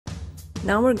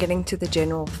Now we're getting to the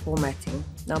general formatting.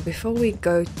 Now before we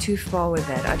go too far with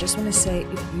that, I just want to say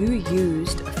if you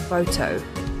used a photo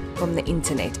from the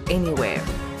internet anywhere,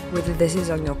 whether this is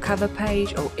on your cover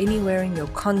page or anywhere in your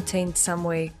content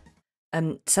somewhere,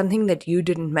 something that you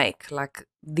didn't make, like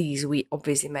these we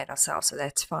obviously made ourselves, so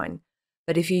that's fine.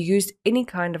 But if you used any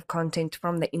kind of content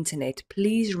from the internet,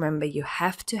 please remember you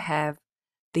have to have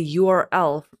the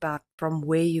URL from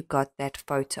where you got that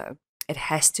photo. It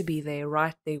has to be there,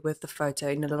 right there with the photo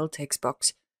in a little text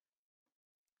box,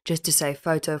 just to say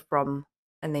photo from,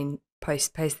 and then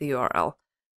paste the URL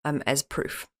as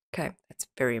proof. Okay, that's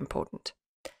very important.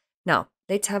 Now,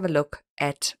 let's have a look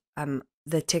at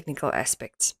the technical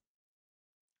aspects.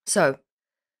 So,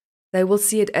 they will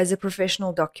see it as a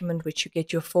professional document which you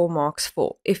get your 4 marks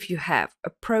for if you have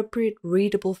appropriate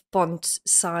readable font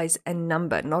size and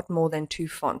number, not more than 2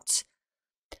 fonts.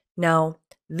 Now,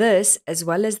 this, as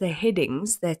well as the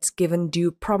headings that's given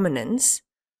due prominence,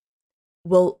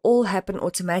 will all happen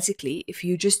automatically if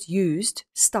you just used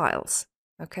styles,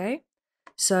 okay?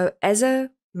 So as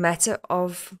a matter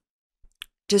of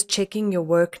just checking your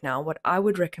work now, what I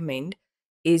would recommend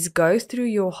is go through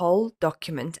your whole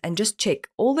document and just check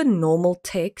all the normal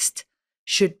text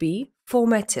should be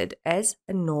formatted as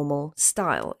a normal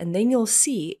style. And then you'll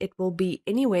see it will be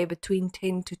anywhere between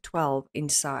 10 to 12 in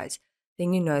size.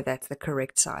 Then you know that's the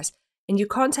correct size. And you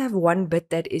can't have one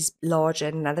bit that is larger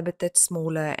and another bit that's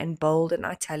smaller and bold and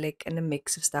italic and a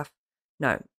mix of stuff.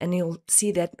 No. And you'll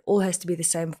see that all has to be the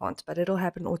same font, but it'll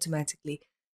happen automatically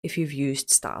if you've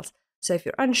used styles. So if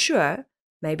you're unsure,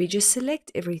 maybe just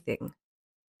select everything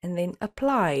and then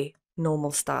apply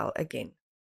normal style again.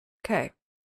 Okay.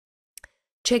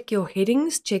 Check your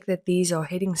headings. Check that these are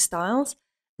heading styles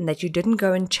and that you didn't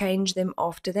go and change them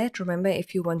after that. Remember,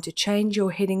 if you want to change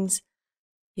your headings,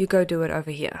 you go do it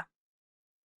over here.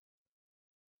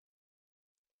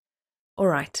 All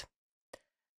right.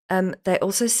 They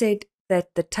also said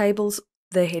that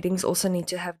the headings also need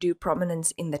to have due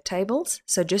prominence in the tables.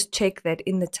 So just check that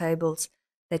in the tables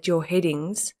that your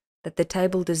headings, that the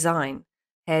table design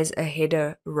has a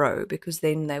header row, because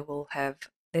then they will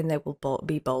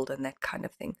be bold and that kind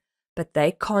of thing. But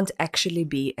they can't actually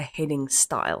be a heading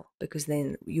style, because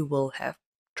then you will have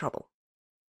trouble.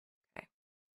 Okay.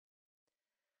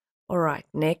 All right,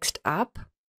 next up,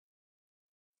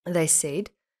 they said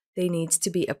there needs to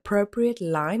be appropriate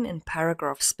line and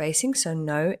paragraph spacing, so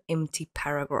no empty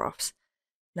paragraphs.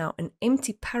 Now, an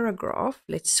empty paragraph,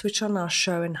 let's switch on our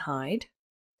show and hide.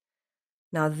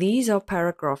 Now, these are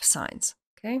paragraph signs,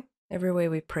 okay? Everywhere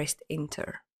we pressed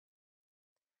enter.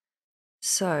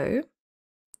 So,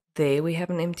 there we have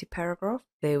an empty paragraph.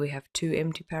 There we have 2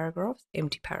 empty paragraphs,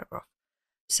 empty paragraph.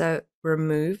 So,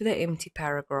 remove the empty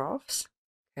paragraphs,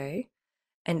 okay?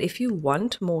 And if you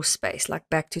want more space, like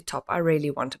back to top, I really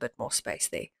want a bit more space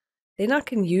there. Then I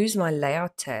can use my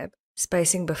layout tab,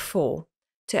 spacing before,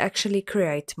 to actually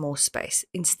create more space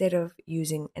instead of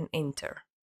using an enter.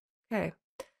 Okay.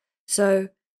 So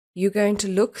you're going to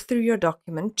look through your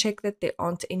document, check that there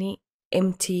aren't any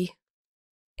empty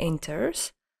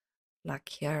enters, like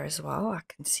here as well. I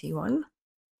can see one.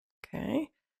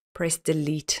 Okay. Press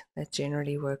delete. That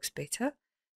generally works better.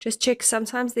 Just check,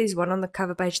 sometimes there's one on the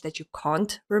cover page that you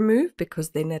can't remove because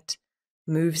then it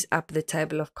moves up the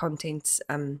table of contents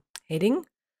heading.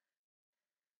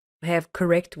 Have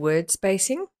correct word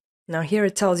spacing. Now here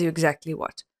it tells you exactly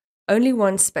what. Only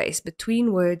one space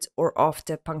between words or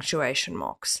after punctuation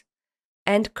marks.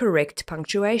 And correct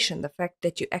punctuation, the fact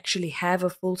that you actually have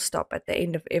a full stop at the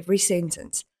end of every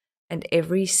sentence. And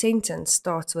every sentence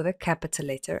starts with a capital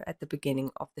letter at the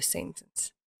beginning of the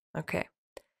sentence. Okay.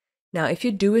 Now, if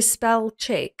you do a spell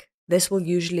check, this will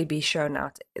usually be shown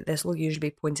out. This will usually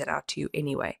be pointed out to you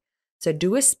anyway. So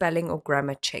do a spelling or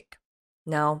grammar check.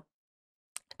 Now,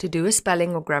 to do a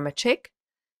spelling or grammar check,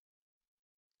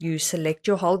 you select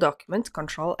your whole document,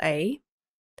 Control A.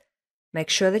 Make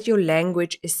sure that your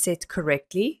language is set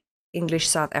correctly, English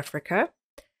South Africa.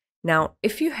 Now,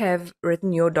 if you have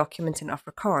written your document in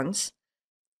Afrikaans,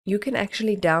 you can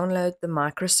actually download the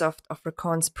Microsoft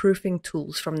Afrikaans proofing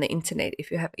tools from the internet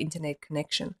if you have internet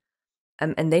connection.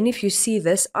 And then if you see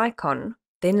this icon,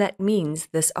 then that means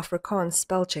this Afrikaans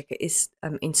spell checker is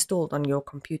installed on your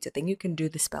computer. Then you can do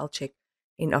the spell check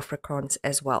in Afrikaans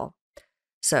as well.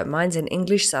 So mine's in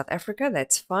English South Africa,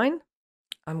 that's fine.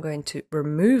 I'm going to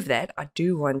remove that. I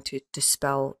do want to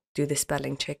do the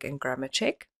spelling check and grammar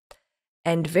check.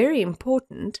 And very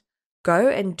important, go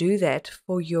and do that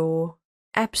for your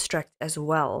abstract as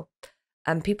well.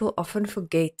 People often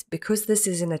forget, because this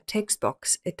is in a text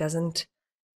box, it doesn't,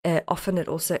 often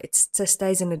it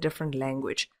stays in a different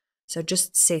language. So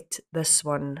just set this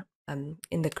one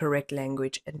in the correct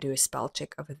language and do a spell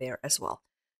check over there as well.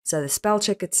 So the spell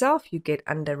check itself, you get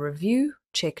under review,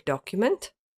 check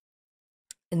document,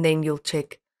 and then you'll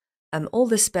check all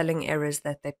the spelling errors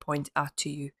that they point out to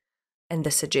you and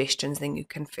the suggestions, then you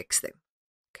can fix them.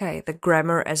 Okay, the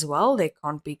grammar as well, there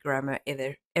can't be grammar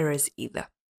errors either.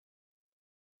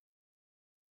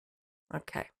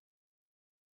 Okay.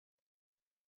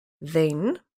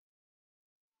 Then,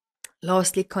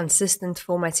 lastly, consistent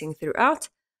formatting throughout.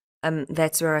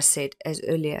 That's where I said, as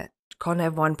earlier, can't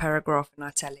have one paragraph in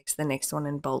italics, the next one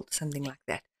in bold, something like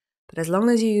that. But as long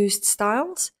as you used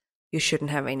styles, you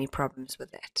shouldn't have any problems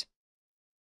with that.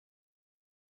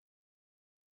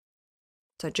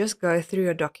 So just go through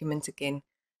your document again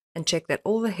and check that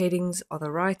all the headings are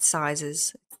the right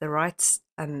sizes, the right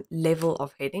level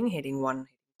of heading, heading 1, heading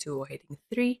 2, or heading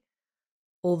 3.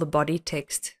 All the body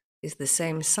text is the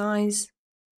same size.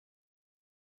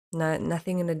 No,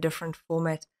 nothing in a different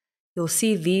format. You'll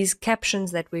see these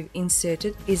captions that we've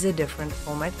inserted is a different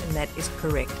format, and that is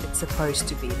correct. It's supposed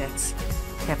to be. That's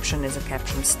caption is a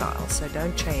caption style, so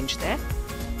don't change that.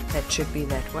 That should be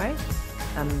that way.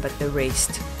 But the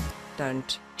rest,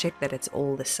 don't check that it's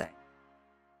all the same.